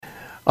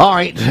All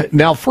right.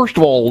 Now, first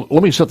of all,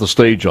 let me set the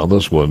stage on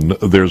this one.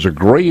 There's a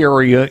gray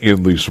area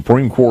in the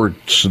Supreme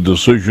Court's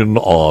decision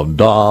on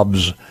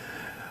Dobbs,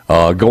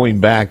 going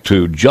back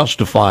to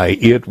justify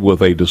it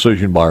with a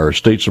decision by our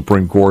state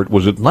Supreme Court.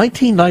 Was it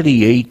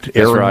 1998,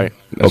 Aaron? That's right.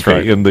 That's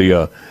right. In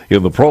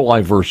the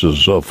pro-life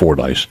versus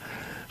Fordyce.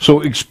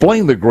 So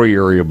explain the gray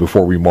area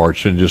before we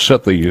march and just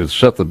set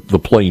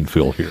the playing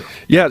field here.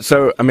 Yeah,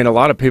 so, I mean, a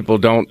lot of people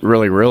don't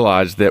really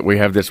realize that we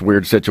have this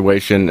weird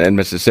situation in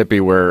Mississippi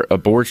where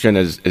abortion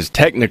is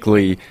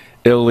technically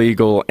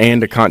illegal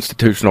and a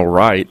constitutional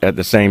right at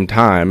the same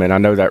time, and I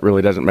know that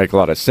really doesn't make a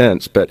lot of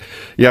sense, but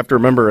you have to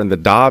remember in the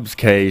Dobbs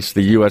case,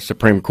 the U.S.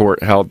 Supreme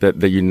Court held that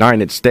the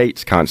United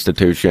States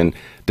Constitution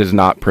does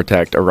not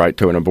protect a right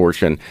to an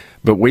abortion.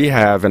 But we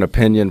have an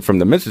opinion from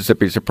the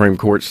Mississippi Supreme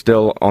Court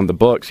still on the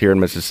books here in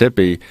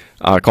Mississippi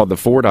called the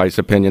Fordyce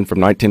opinion from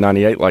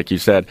 1998, like you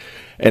said.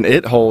 And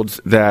it holds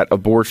that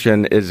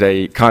abortion is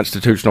a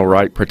constitutional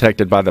right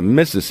protected by the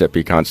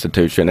Mississippi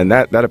Constitution. And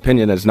that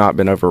opinion has not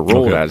been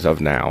overruled as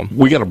of now.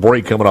 We got a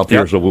break coming up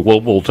here, so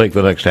we'll take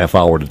the next half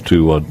hour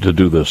to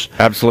do this.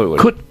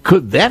 Absolutely.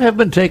 Could that have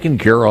been taken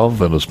care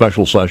of in a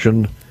special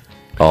session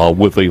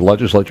with the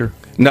legislature?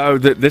 No,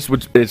 this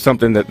is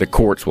something that the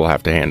courts will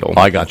have to handle.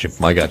 I got you.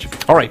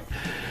 All right.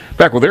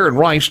 Back with Aaron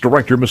Rice,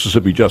 Director,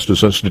 Mississippi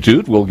Justice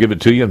Institute. We'll give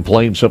it to you in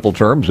plain, simple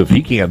terms. If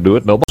he can't do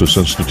it, nobody.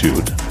 Justice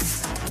Institute.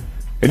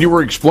 And you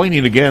were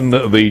explaining again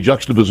the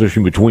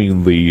juxtaposition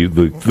between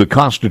the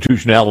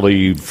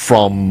constitutionality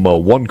from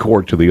one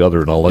court to the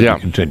other, and I'll let you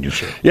continue,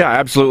 sir. Yeah,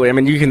 absolutely. I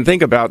mean, you can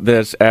think about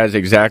this as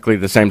exactly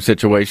the same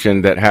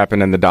situation that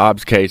happened in the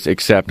Dobbs case,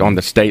 except on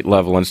the state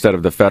level instead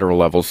of the federal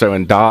level. So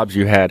in Dobbs,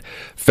 you had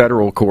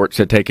federal courts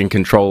had taken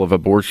control of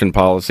abortion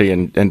policy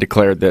and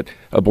declared that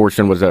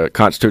abortion was a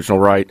constitutional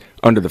right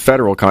under the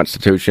federal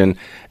constitution,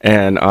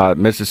 and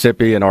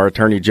Mississippi and our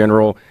Attorney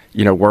General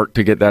worked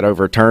to get that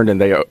overturned,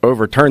 and they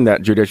overturned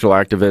that judicial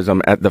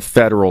activism at the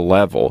federal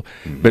level.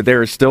 Mm-hmm. But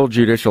there is still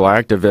judicial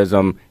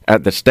activism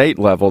at the state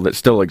level that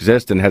still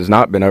exists and has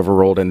not been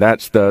overruled, and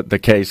that's the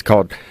case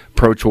called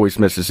Pro-Choice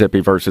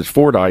Mississippi versus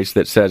Fordyce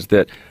that says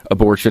that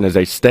abortion is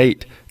a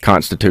state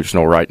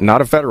constitutional right,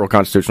 not a federal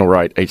constitutional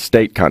right, a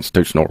state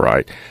constitutional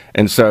right.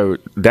 And so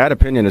that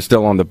opinion is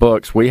still on the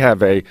books. We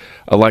have a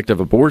elective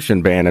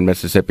abortion ban in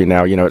Mississippi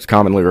now. It's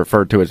commonly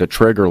referred to as a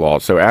trigger law.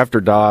 So after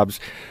Dobbs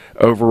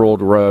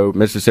overruled Roe,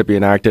 Mississippi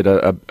enacted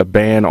a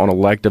ban on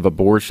elective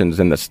abortions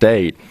in the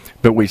state,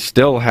 but we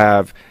still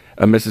have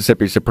a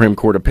Mississippi Supreme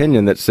Court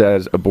opinion that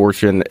says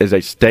abortion is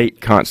a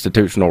state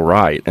constitutional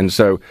right. And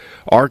so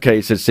our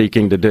case is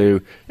seeking to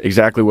do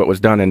exactly what was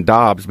done in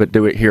Dobbs, but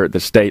do it here at the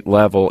state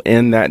level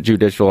in that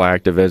judicial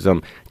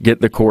activism,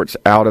 get the courts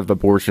out of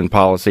abortion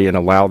policy, and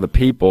allow the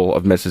people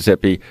of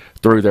Mississippi,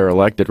 through their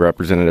elected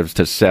representatives,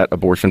 to set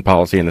abortion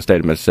policy in the state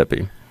of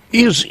Mississippi.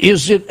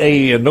 Is it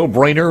a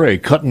no-brainer, a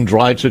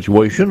cut-and-dried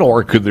situation,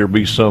 or could there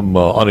be some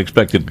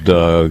unexpected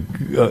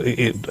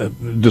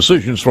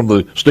decisions from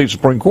the state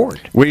Supreme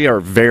Court? We are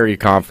very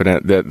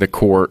confident that the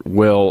court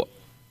will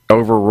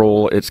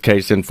overrule its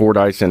case in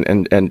Fordyce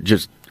and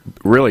just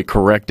really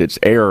correct its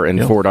error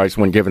in Fordyce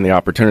when given the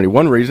opportunity.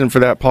 One reason for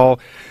that, Paul,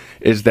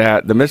 is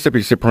that the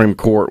Mississippi Supreme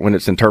Court, when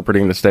it's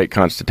interpreting the state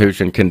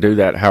constitution, can do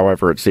that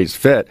however it sees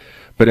fit.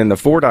 But in the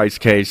Fordyce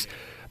case,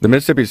 the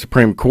Mississippi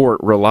Supreme Court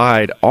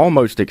relied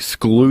almost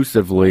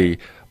exclusively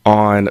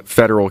on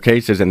federal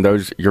cases, and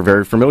those, you're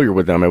very familiar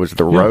with them. It was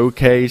the Roe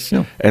case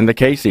and the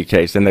Casey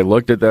case, and they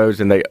looked at those,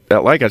 and they,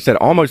 like I said,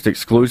 almost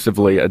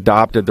exclusively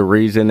adopted the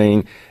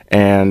reasoning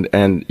and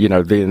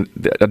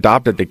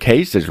adopted the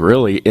cases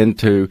really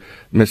into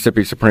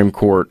Mississippi Supreme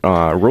Court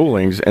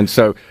rulings. And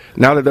so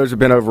now that those have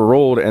been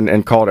overruled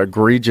and called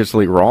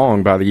egregiously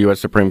wrong by the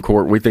U.S. Supreme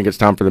Court, we think it's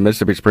time for the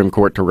Mississippi Supreme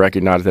Court to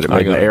recognize that it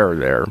made an error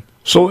there.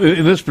 So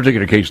in this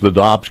particular case, the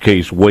Dobbs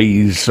case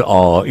weighs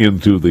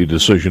into the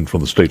decision from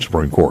the state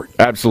Supreme Court.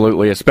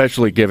 Absolutely,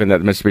 especially given that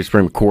the Mississippi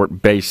Supreme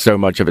Court based so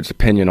much of its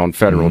opinion on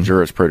federal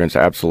jurisprudence.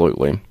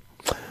 Absolutely.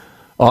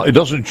 It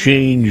doesn't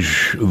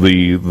change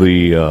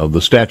the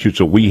statutes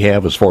that we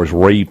have as far as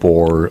rape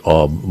or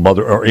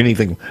mother or any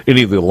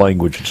of the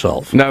language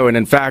itself. No, and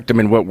in fact, I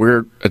mean, what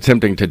we're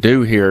attempting to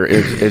do here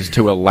is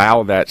to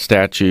allow that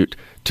statute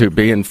to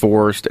be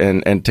enforced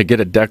and to get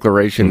a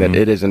declaration that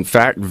it is in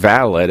fact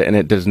valid and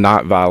it does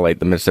not violate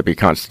the Mississippi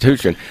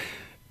Constitution.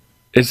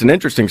 It's an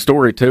interesting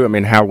story, too. I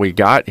mean, how we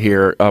got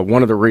here.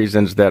 One of the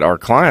reasons that our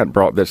client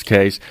brought this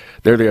case,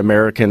 they're the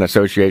American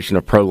Association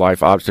of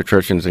Pro-Life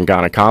Obstetricians and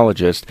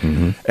Gynecologists.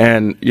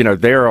 And,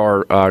 there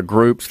are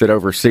groups that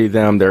oversee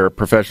them. There are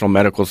professional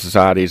medical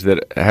societies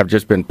that have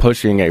just been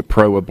pushing a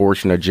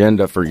pro-abortion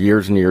agenda for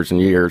years and years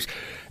and years.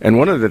 And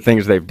one of the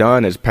things they've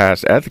done is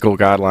pass ethical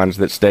guidelines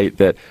that state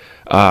that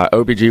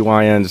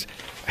OBGYNs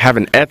have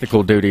an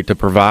ethical duty to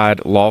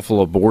provide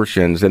lawful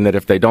abortions, and that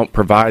if they don't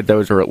provide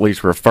those, or at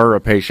least refer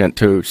a patient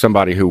to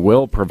somebody who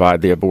will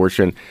provide the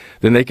abortion,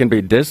 then they can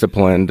be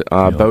disciplined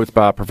both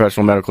by a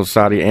professional medical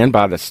society and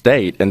by the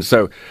state. And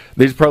so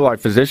these pro-life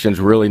physicians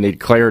really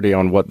need clarity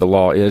on what the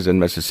law is in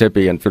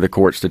Mississippi, and for the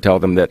courts to tell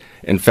them that,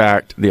 in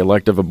fact, the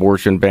elective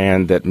abortion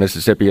ban that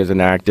Mississippi has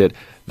enacted,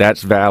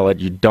 that's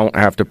valid. You don't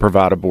have to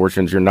provide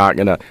abortions. You're not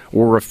going to,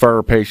 or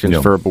refer patients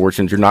for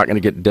abortions. You're not going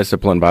to get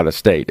disciplined by the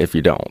state if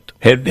you don't.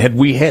 Had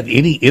we had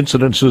any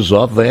incidences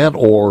of that,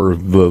 or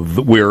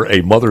where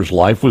a mother's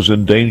life was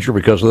in danger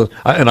because of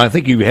that? And I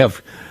think you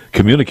have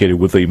communicated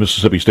with the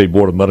Mississippi State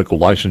Board of Medical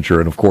Licensure,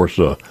 and of course,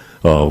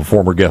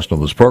 former guest on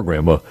this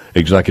program,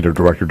 Executive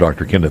Director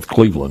Dr. Kenneth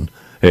Cleveland.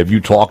 Have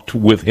you talked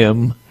with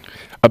him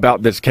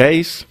about this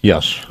case?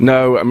 Yes.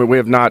 No, I mean, we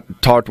have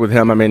not talked with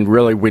him. I mean,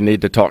 really, we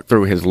need to talk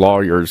through his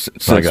lawyers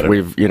since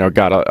we've,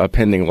 got a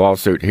pending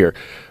lawsuit here.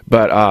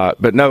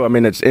 But no, I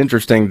mean, it's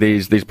interesting.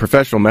 These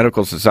professional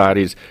medical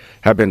societies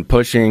have been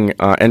pushing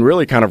and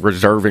really kind of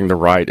reserving the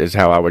right, is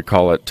how I would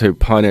call it, to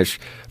punish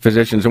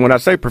physicians. And when I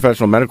say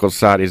professional medical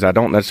societies, I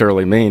don't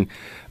necessarily mean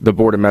the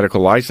Board of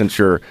Medical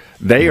Licensure.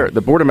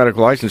 The Board of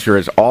Medical Licensure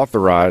is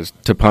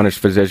authorized to punish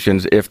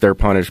physicians if they're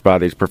punished by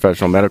these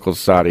professional medical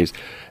societies.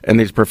 And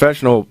these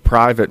professional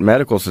private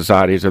medical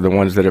societies are the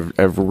ones that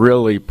have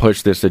really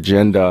pushed this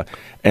agenda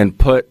and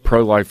put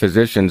pro-life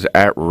physicians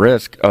at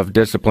risk of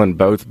discipline,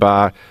 both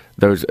by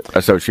those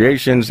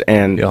associations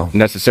and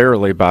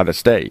necessarily by the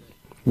state.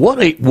 What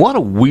a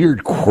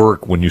weird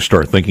quirk when you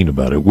start thinking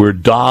about it. Where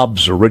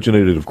Dobbs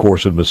originated, of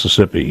course, in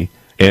Mississippi,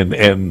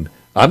 and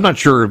I'm not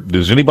sure,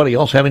 does anybody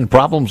else having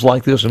problems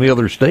like this in any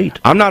other state?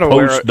 I'm not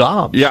aware.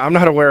 Post-Dobbs. Yeah, I'm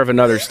not aware of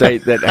another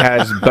state that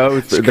has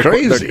both.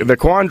 The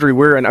quandary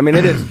we're in. I mean,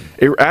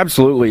 it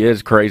absolutely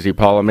is crazy,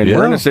 Paul. I mean,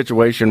 we're in a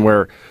situation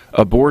where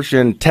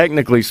abortion,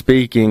 technically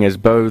speaking, is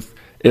both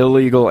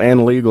illegal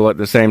and legal at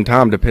the same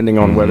time, depending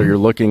on whether you're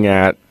looking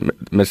at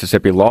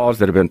Mississippi laws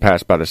that have been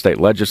passed by the state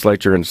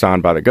legislature and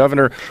signed by the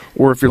governor,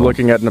 or if you're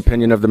looking at an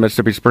opinion of the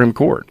Mississippi Supreme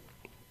Court.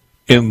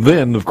 And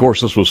then, of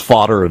course, this was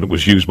fodder, and it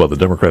was used by the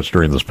Democrats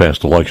during this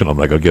past election. I'm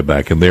not going to get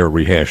back in there and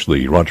rehash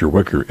the Roger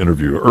Wicker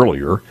interview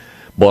earlier,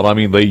 but I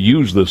mean, they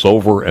used this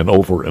over and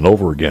over and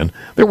over again.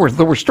 There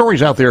were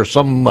stories out there.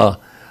 Some a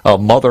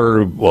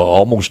mother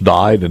almost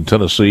died in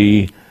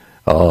Tennessee.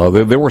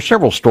 There were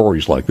several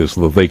stories like this,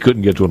 that they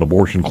couldn't get to an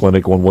abortion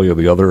clinic one way or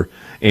the other,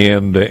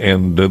 and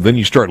then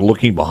you start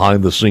looking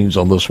behind the scenes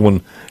on this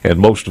one, and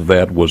most of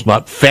that was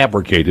not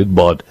fabricated,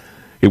 but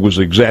it was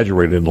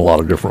exaggerated in a lot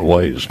of different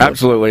ways.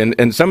 Absolutely,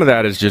 and some of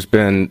that has just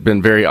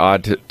been very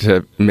odd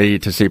to me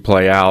to see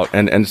play out,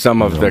 and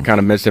some of the kind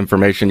of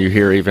misinformation you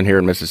hear even here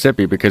in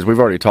Mississippi, because we've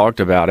already talked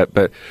about it,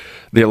 but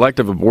the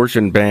elective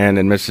abortion ban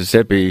in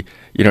Mississippi,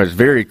 is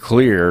very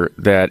clear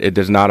that it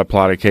does not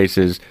apply to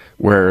cases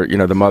where,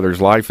 the mother's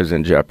life is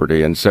in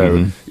jeopardy. And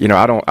so,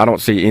 I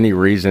don't see any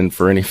reason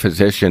for any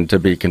physician to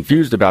be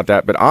confused about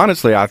that. But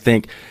honestly, I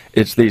think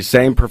it's these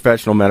same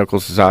professional medical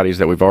societies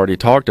that we've already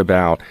talked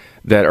about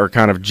that are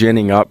kind of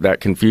ginning up that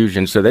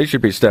confusion. So they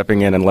should be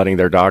stepping in and letting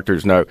their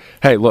doctors know,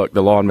 hey, look,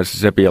 the law in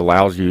Mississippi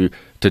allows you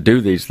to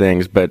do these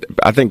things, but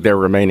I think they're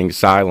remaining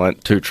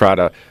silent to try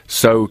to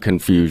sow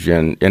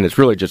confusion, and it's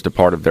really just a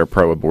part of their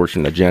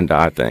pro-abortion agenda,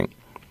 I think.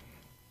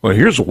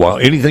 Well,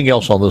 anything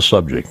else on this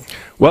subject?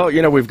 Well,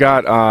 we've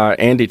got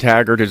Andy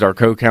Taggart is our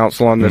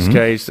co-counsel on this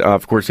case.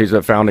 Of course, he's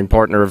a founding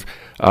partner of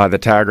the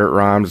Taggart,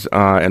 Rhymes,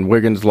 and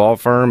Wiggins law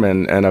firm,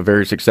 and a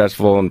very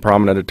successful and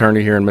prominent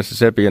attorney here in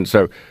Mississippi. And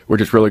so we're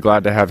just really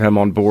glad to have him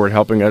on board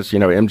helping us.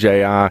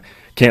 MJI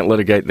can't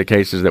litigate the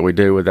cases that we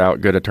do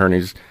without good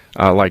attorneys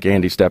like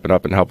Andy stepping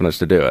up and helping us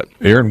to do it.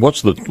 Aaron,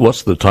 what's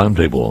the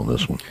timetable on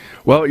this one?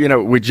 Well,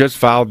 we just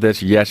filed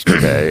this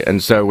yesterday,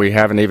 and so we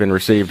haven't even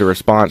received a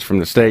response from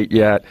the state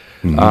yet.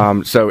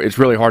 So it's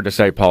really hard to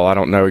say, Paul. I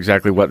don't know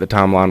exactly what the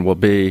timeline will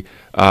be,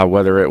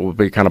 whether it will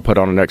be kind of put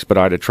on an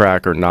expedited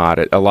track or not.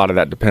 A lot of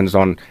that depends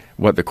on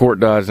what the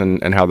court does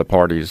and how the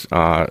parties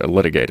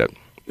litigate it.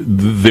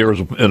 There's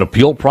an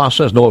appeal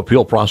process, no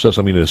appeal process?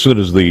 I mean, as soon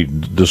as the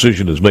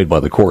decision is made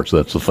by the courts,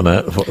 that's the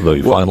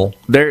final?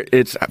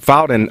 It's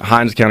filed in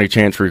Hinds County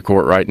Chancery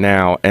Court right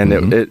now,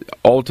 and it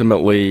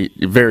ultimately,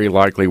 very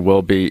likely,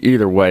 will be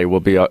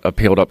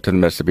appealed up to the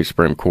Mississippi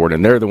Supreme Court,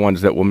 and they're the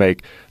ones that will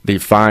make the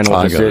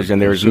final decision.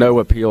 There is no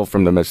appeal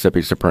from the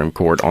Mississippi Supreme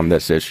Court on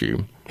this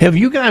issue. Have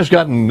you guys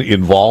gotten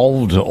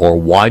involved, or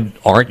why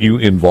aren't you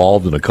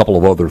involved in a couple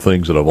of other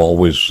things that I've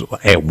always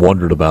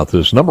wondered about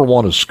this? Number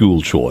one is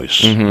school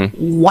choice.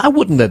 Why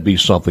wouldn't that be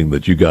something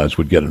that you guys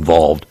would get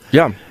involved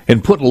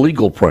and put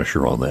legal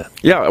pressure on that?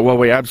 Yeah, well,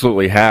 we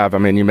absolutely have. I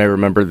mean, you may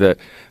remember that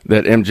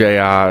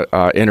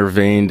MJI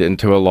intervened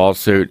into a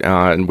lawsuit,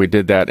 and we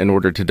did that in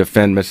order to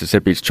defend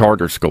Mississippi's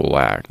Charter School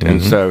Act.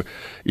 And so,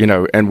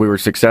 and we were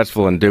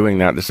successful in doing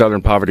that. The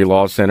Southern Poverty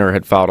Law Center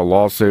had filed a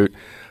lawsuit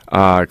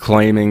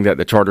claiming that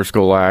the Charter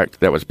School Act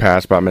that was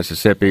passed by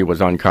Mississippi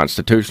was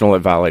unconstitutional. It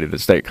violated the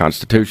state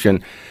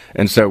constitution.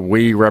 And so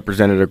we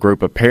represented a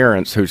group of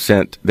parents who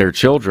sent their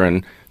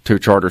children two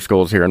charter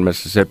schools here in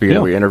Mississippi, Yeah.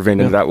 and we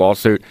intervened into that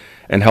lawsuit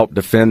and helped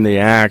defend the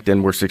act,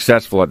 and were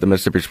successful at the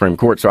Mississippi Supreme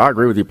Court. So I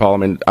agree with you, Paul. I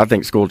mean, I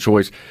think school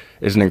choice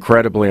is an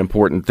incredibly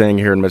important thing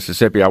here in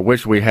Mississippi. I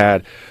wish we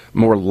had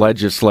more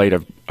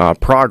legislative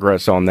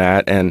progress on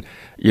that, and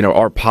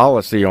our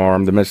policy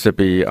arm, the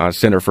Mississippi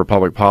Center for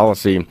Public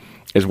Policy,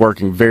 is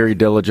working very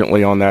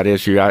diligently on that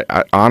issue. I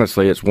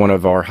honestly, it's one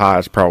of our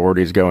highest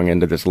priorities going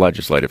into this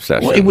legislative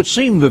session. Well, it would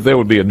seem that there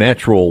would be a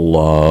natural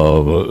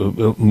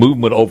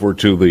movement over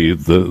to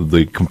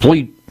the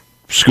complete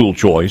school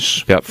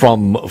choice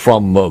from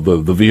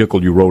the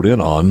vehicle you rode in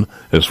on,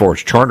 as far as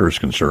charter is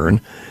concerned.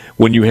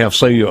 When you have,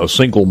 say, a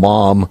single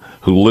mom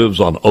who lives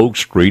on Oak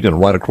Street and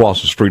right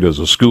across the street is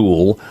a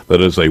school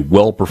that is a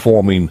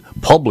well-performing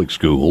public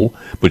school,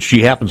 but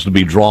she happens to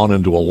be drawn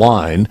into a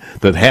line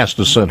that has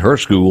to send her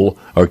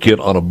kid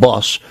on a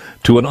bus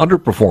to an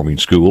underperforming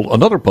school,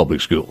 another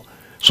public school.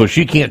 So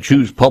she can't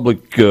choose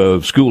public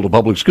school to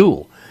public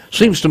school.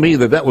 Seems to me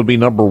that would be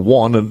number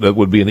one, and that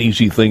would be an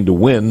easy thing to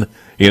win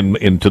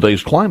in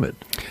today's climate.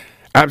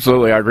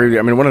 Absolutely, I agree with you.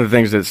 I mean, one of the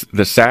things that's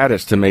the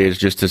saddest to me is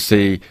just to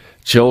see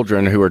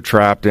children who are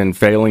trapped in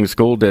failing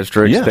school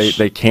districts. Yes.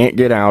 They can't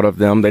get out of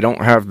them. They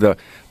don't have the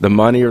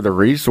money or the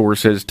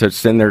resources to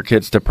send their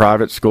kids to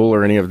private school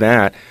or any of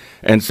that.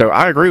 And so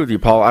I agree with you,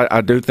 Paul.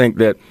 I do think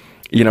that,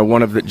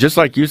 one of the, just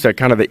like you said,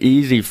 kind of the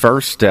easy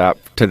first step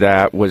to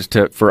that was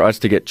for us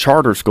to get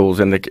charter schools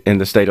in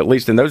the state at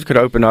least, and those could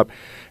open up,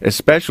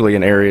 especially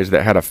in areas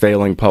that had a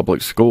failing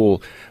public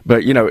school.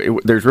 But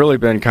there's really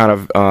been kind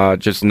of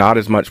just not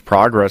as much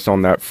progress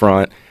on that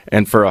front,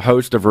 and for a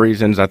host of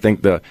reasons, I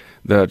think the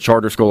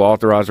Charter School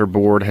Authorizer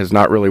Board has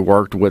not really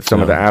worked with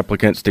some of the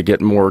applicants to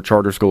get more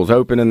charter schools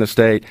open in the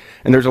state,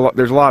 and there's a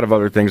lot of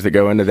other things that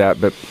go into that.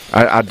 But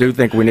I do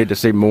think we need to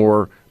see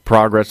more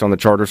progress on the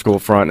charter school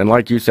front, and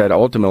like you said,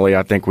 ultimately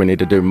I think we need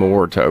to do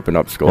more to open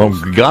up schools.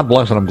 Well, God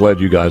bless, and I'm glad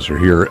you guys are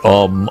here.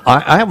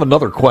 I have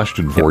another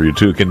question for you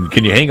too.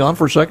 Can you hang on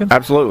for a second?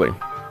 Absolutely.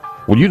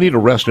 Well, you need a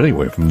rest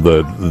anyway from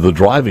the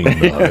driving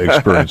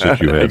experience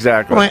that you had.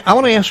 Exactly. I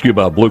want to ask you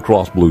about Blue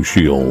Cross Blue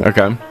Shield.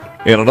 Okay.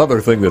 And another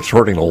thing that's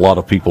hurting a lot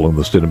of people in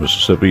the state of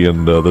Mississippi,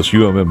 and this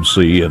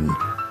UMMC, and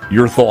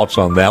your thoughts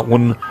on that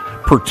one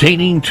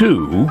pertaining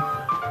to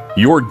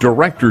your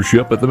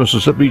directorship at the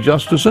Mississippi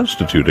Justice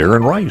Institute,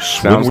 Aaron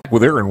Rice.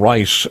 With Aaron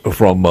Rice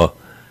from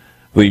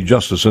the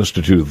Justice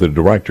Institute, the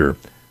director,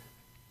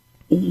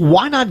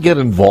 why not get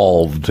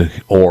involved,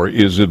 or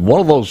is it one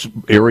of those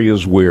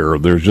areas where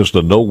there's just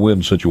a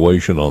no-win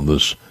situation on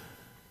this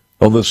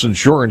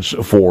insurance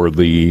for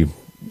the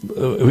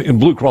in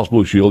Blue Cross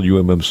Blue Shield,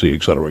 UMMC,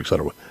 et cetera, et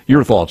cetera?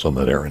 Your thoughts on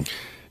that, Aaron?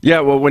 Yeah,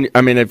 well,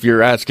 if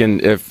you're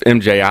asking if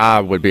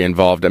MJI would be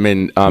involved,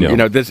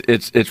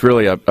 it's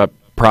really a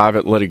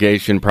private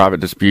litigation, private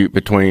dispute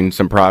between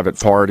some private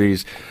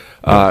parties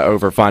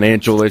over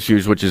financial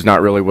issues, which is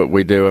not really what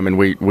we do. I mean,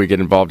 we get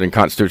involved in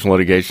constitutional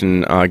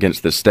litigation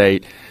against the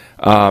state.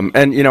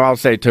 I'll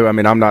say, too,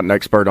 I'm not an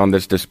expert on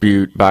this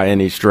dispute by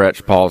any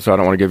stretch, Paul, so I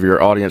don't want to give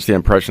your audience the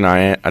impression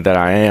that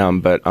I am.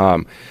 But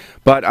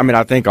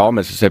I think all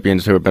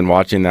Mississippians who have been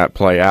watching that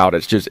play out,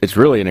 it's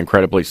really an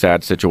incredibly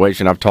sad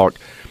situation. I've talked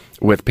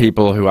with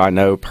people who I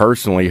know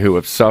personally who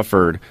have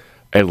suffered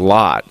a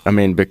lot,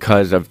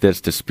 because of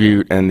this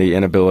dispute and the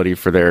inability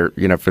for them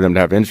to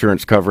have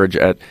insurance coverage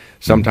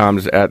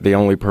sometimes at the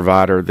only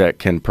provider that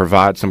can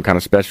provide some kind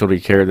of specialty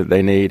care that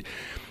they need.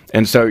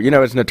 And so,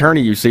 as an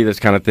attorney, you see this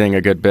kind of thing a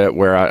good bit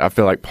where I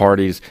feel like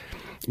parties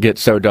get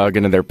so dug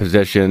into their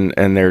position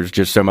and there's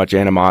just so much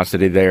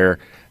animosity there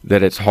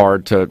that it's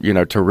hard to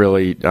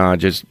really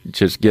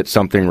just get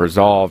something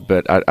resolved.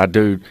 But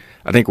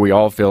I think we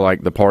all feel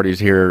like the parties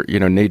here,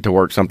 need to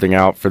work something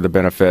out for the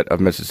benefit of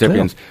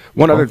Mississippians. Yeah.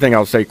 One other thing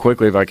I'll say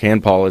quickly, if I can,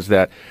 Paul, is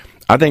that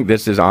I think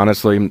this is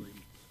honestly,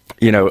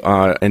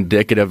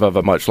 indicative of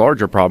a much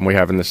larger problem we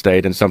have in the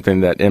state, and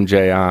something that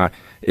MJI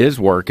is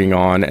working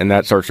on, and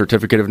that's our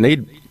certificate of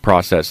need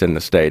process in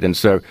the state. And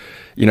so,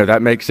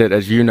 that makes it,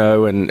 as you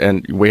know,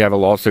 and we have a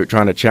lawsuit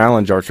trying to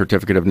challenge our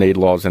certificate of need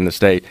laws in the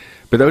state,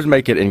 but those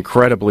make it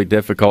incredibly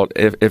difficult,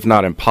 if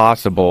not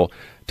impossible,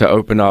 to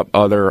open up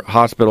other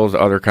hospitals,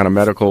 other kind of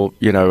medical,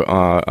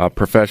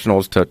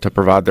 professionals to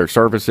provide their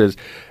services.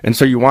 And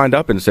so you wind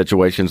up in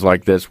situations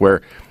like this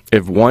where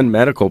if one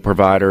medical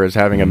provider is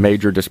having a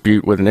major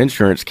dispute with an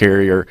insurance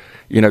carrier,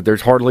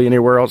 there's hardly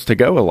anywhere else to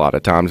go a lot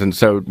of times. And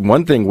so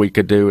one thing we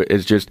could do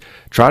is just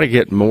try to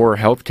get more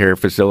healthcare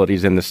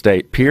facilities in the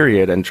state,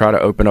 period, and try to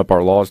open up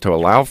our laws to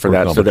allow for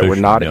that, so that we're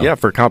not,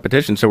 for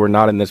competition, so we're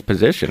not in this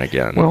position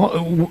again.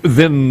 Well,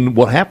 then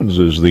what happens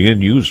is the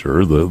end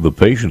user, the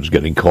patient's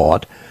getting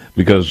caught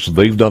because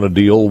they've done a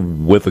deal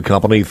with the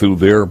company through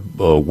their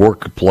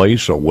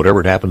workplace or whatever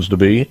it happens to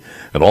be,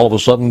 and all of a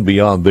sudden,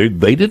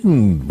 they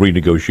didn't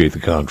renegotiate the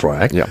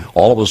contract. Yeah.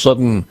 All of a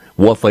sudden,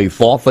 what they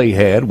thought they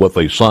had, what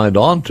they signed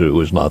on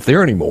to, is not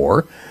there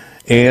anymore,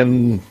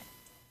 and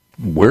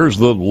where's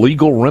the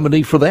legal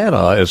remedy for that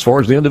as far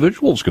as the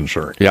individual is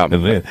concerned? Yeah.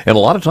 And a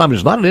lot of times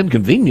it's not an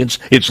inconvenience,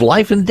 it's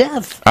life and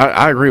death.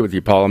 I agree with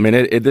you, Paul. I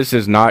mean, this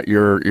is not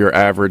your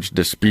average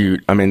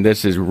dispute. I mean,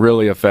 this is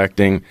really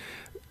affecting,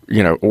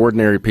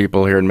 ordinary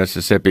people here in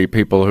Mississippi,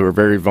 people who are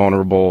very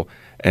vulnerable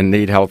and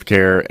need health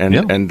care.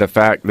 And the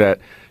fact that,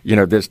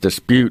 this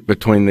dispute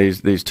between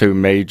these two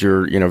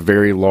major,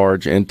 very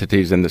large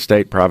entities in the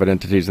state, private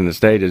entities in the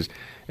state is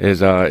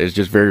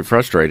just very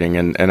frustrating.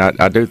 And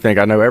I do think,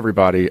 I know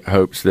everybody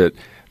hopes that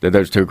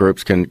those two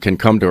groups can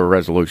come to a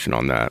resolution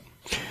on that.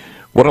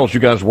 What else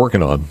you guys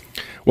working on?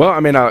 Well,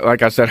 I mean,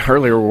 like I said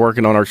earlier, we're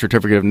working on our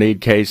certificate of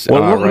need case.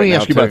 Well, let me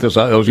ask you about this.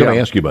 I was going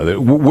to ask you about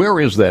it. Where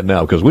is that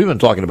now? Because we've been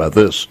talking about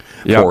this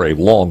for a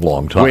long,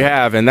 long time. We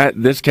have, and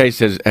this case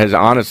has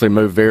honestly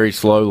moved very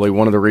slowly.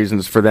 One of the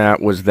reasons for that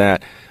was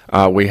that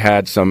we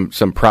had some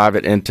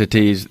private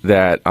entities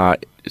that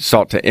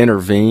sought to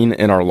intervene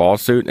in our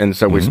lawsuit, and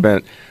so we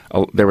spent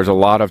there was a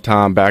lot of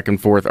time back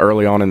and forth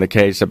early on in the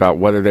case about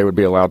whether they would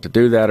be allowed to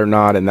do that or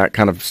not, and that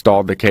kind of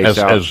stalled the case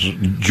out. As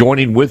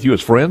joining with you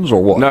as friends,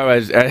 or what? No,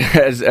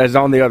 as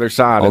on the other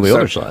side. On the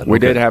other side,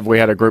 we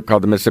had a group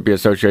called the Mississippi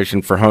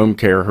Association for Home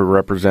Care, who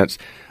represents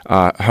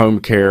home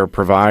care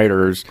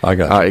providers,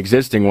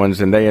 existing ones,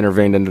 and they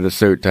intervened into the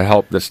suit to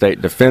help the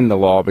state defend the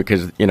law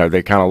because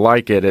they kind of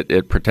like it.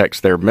 It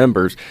protects their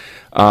members.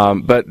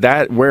 But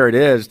that where it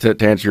is, to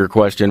answer your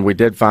question, we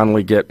did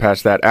finally get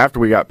past that. After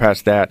we got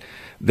past that,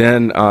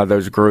 then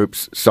those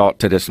groups sought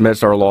to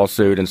dismiss our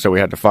lawsuit, and so we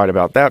had to fight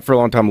about that for a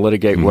long time,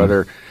 litigate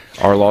whether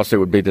our lawsuit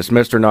would be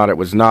dismissed or not. It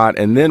was not,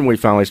 and then we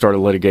finally started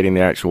litigating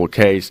the actual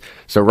case.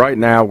 So right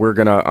now we're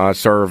going to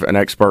serve an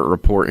expert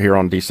report here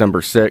on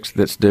December 6th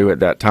that's due at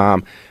that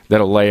time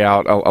that'll lay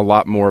out a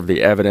lot more of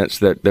the evidence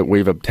that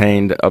we've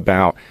obtained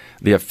about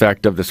the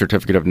effect of the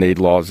certificate of need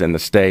laws in the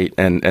state,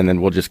 and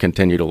then we'll just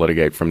continue to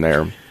litigate from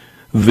there.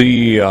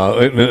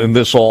 And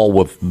this all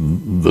with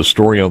the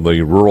story on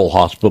the rural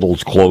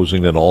hospitals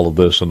closing and all of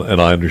this, and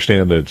I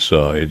understand it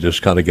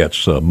just kind of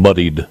gets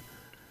muddied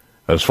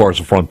as far as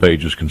the front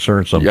page is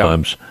concerned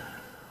sometimes.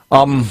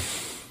 Yep.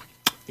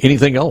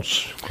 Anything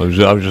else? I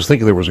was just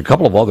thinking there was a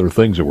couple of other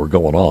things that were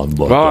going on.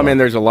 But, well, I mean,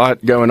 there's a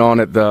lot going on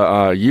at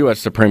the U.S.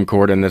 Supreme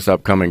Court in this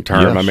upcoming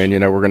term. Yes. I mean,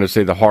 we're going to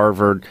see the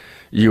Harvard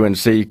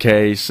UNC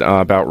case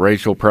about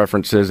racial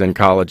preferences in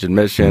college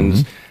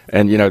admissions.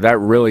 And, that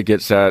really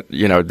gets at,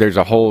 there's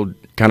a whole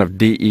kind of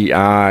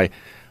DEI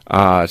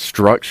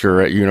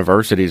structure at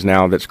universities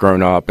now that's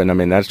grown up. And, I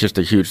mean, that's just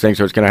a huge thing.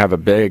 So it's going to have a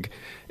big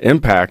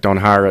impact on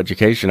higher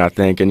education, I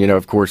think. And,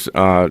 of course,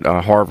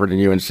 Harvard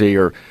and UNC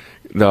are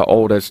the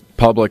oldest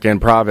public and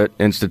private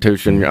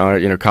institution,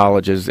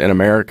 colleges in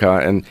America.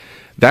 And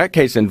that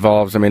case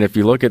involves, I mean, if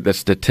you look at the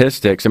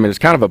statistics, I mean, it's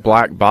kind of a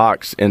black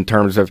box in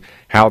terms of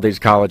how these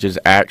colleges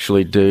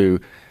actually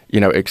do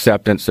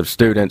acceptance of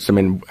students. I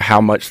mean,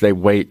 how much they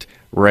weight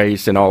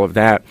race and all of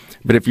that.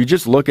 But if you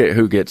just look at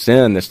who gets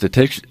in, the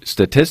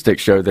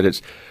statistics show that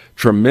it's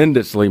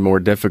tremendously more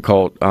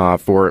difficult,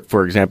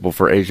 for example,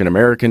 for Asian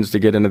Americans to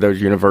get into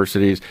those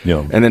universities,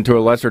 and then to a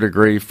lesser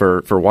degree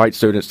for white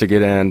students to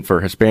get in,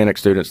 for Hispanic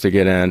students to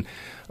get in,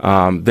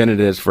 than it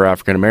is for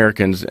African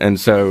Americans. And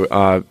so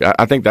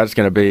I think that's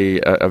going to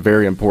be a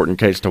very important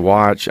case to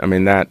watch. I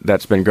mean,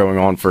 that's been going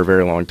on for a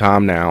very long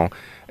time now.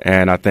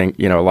 And I think,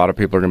 a lot of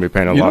people are going to be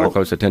paying a lot of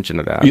close attention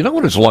to that. You know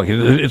what it's like?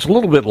 It's a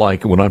little bit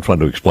like when I'm trying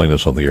to explain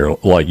this on the air,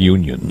 like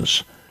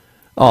unions.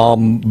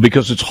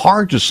 Because it's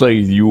hard to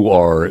say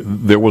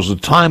there was a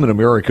time in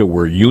America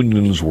where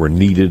unions were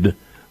needed.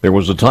 There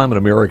was a time in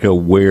America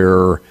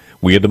where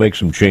we had to make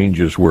some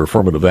changes where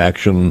affirmative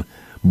action,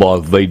 but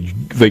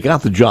they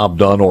got the job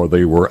done or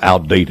they were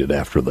outdated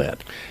after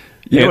that.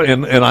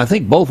 And I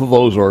think both of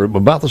those are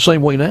about the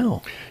same way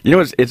now.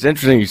 It's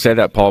interesting you say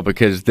that, Paul,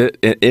 because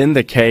in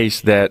the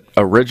case that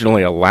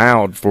originally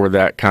allowed for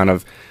that kind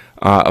of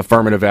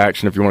affirmative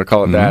action, if you want to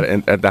call it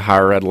that, at the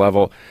higher ed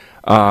level,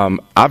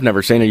 I've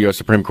never seen a U.S.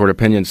 Supreme Court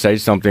opinion say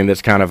something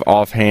that's kind of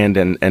offhand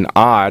and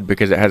odd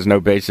because it has no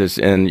basis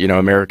in,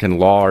 American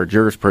law or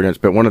jurisprudence.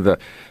 But one of the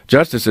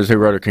justices who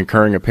wrote a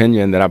concurring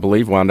opinion that I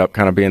believe wound up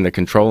kind of being the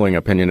controlling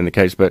opinion in the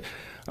case, but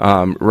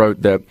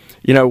wrote that,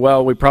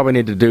 we probably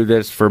need to do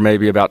this for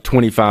maybe about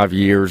 25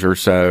 years or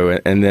so,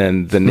 and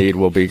then the need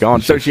will be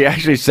gone. So she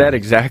actually said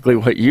exactly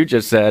what you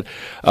just said,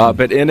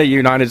 but in a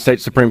United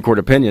States Supreme Court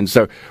opinion.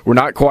 So we're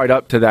not quite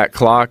up to that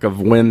clock of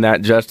when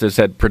that justice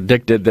had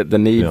predicted that the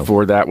need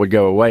for that would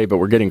go away, but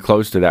we're getting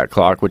close to that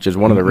clock, which is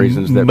one of the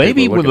reasons that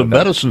maybe when the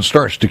medicine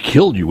starts to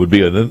kill you would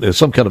be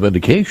some kind of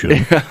indication,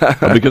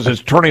 because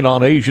it's turning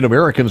on Asian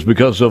Americans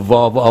because of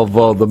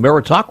the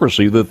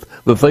meritocracy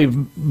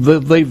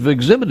that they've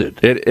exhibited.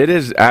 It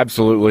is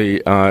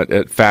absolutely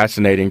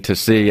fascinating to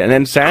see, and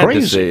then sad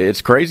to see.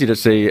 It's crazy to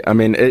see. I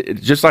mean,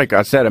 just like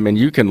I said, I mean,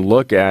 you can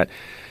look at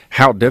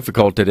how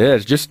difficult it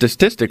is. Just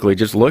statistically,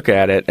 just look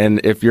at it,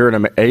 and if you're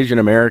an Asian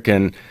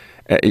American,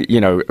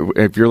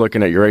 if you're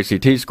looking at your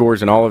ACT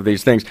scores and all of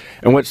these things,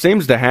 and what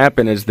seems to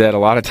happen is that a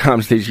lot of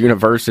times these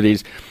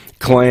universities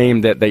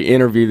claim that they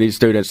interview these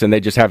students and they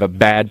just have a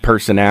bad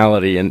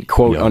personality and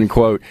quote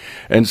unquote.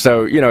 And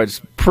so,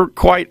 it's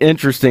quite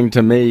interesting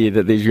to me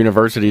that these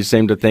universities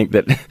seem to think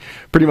that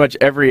pretty much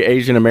every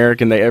Asian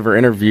American they ever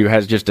interview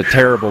has just a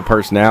terrible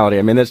personality.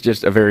 I mean, that's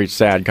just a very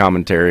sad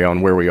commentary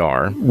on where we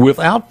are.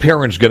 Without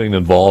parents getting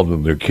involved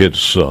in their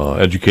kids'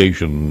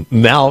 education,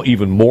 now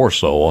even more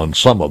so on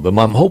some of them,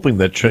 I'm hoping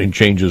that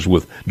changes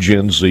with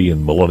Gen Z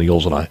and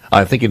millennials, and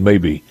I think it may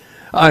be.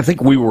 I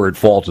think we were at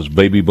fault as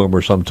baby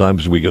boomers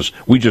sometimes because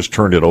we just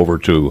turned it over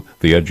to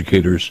the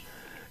educators.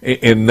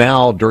 And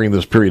now, during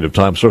this period of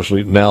time,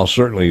 certainly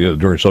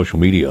during social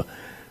media,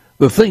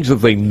 the things that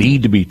they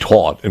need to be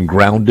taught and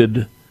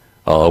grounded,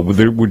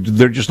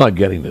 they're just not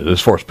getting it. As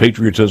far as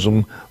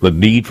patriotism, the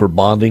need for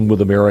bonding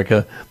with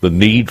America, the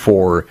need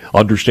for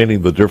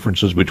understanding the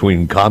differences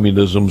between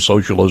communism,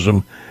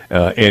 socialism,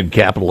 and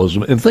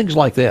capitalism, and things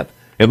like that.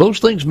 And those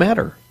things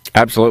matter.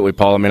 Absolutely,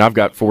 Paul. I mean, I've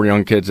got 4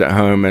 young kids at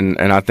home, and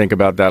I think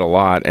about that a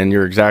lot. And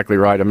you're exactly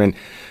right. I mean,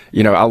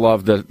 I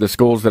love the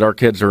schools that our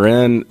kids are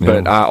in,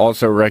 but I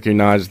also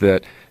recognize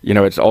that,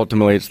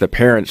 it's the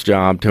parents'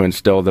 job to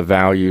instill the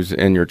values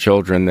in your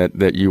children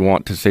that you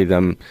want to see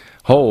them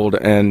hold.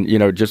 And,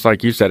 just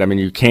like you said, I mean,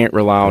 you can't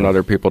rely on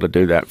other people to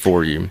do that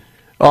for you.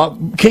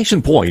 Case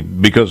in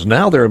point, because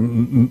now their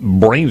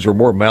brains are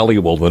more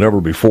malleable than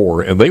ever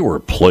before, and they were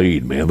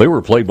played, man. They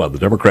were played by the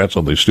Democrats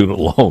on the student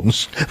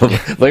loans.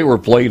 They were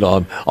played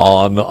on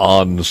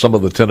some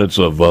of the tenets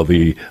of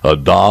the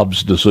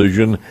Dobbs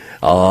decision,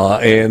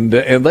 and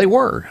they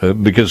were,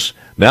 because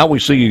now we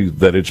see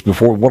that it's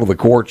before one of the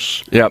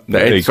courts. Yep,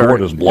 a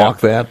court has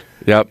blocked that.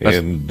 Yep.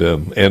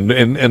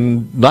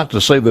 And not to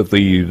say that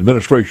the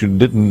administration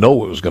didn't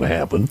know it was going to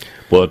happen,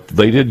 but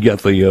they did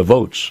get the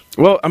votes.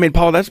 Well, I mean,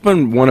 Paul, that's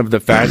been one of the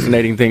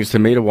fascinating things to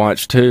me to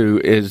watch too.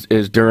 Is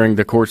during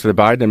the course of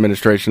the Biden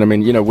administration. I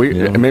mean,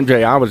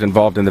 MJI was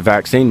involved in the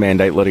vaccine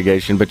mandate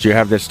litigation, but you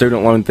have this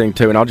student loan thing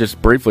too. And I'll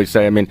just briefly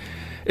say, I mean,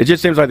 it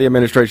just seems like the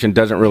administration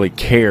doesn't really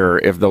care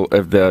if the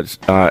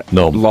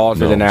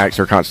laws it enacts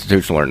are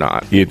constitutional or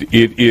not. It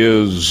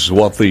is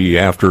what the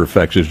after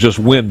effects is. Just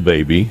win,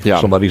 baby. Yeah.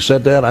 Somebody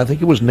said that. I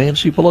think it was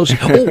Nancy Pelosi.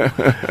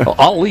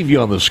 I'll leave you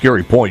on the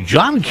scary point.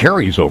 John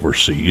Kerry's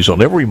overseas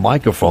on every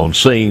microphone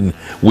saying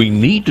we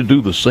need to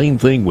do the same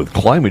thing with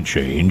climate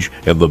change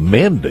and the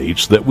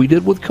mandates that we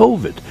did with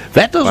COVID.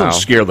 That doesn't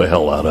scare the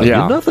hell out of you.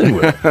 Nothing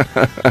with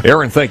it.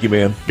 Aaron, thank you,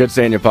 man. Good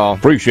seeing you, Paul.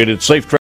 Appreciate it. Safe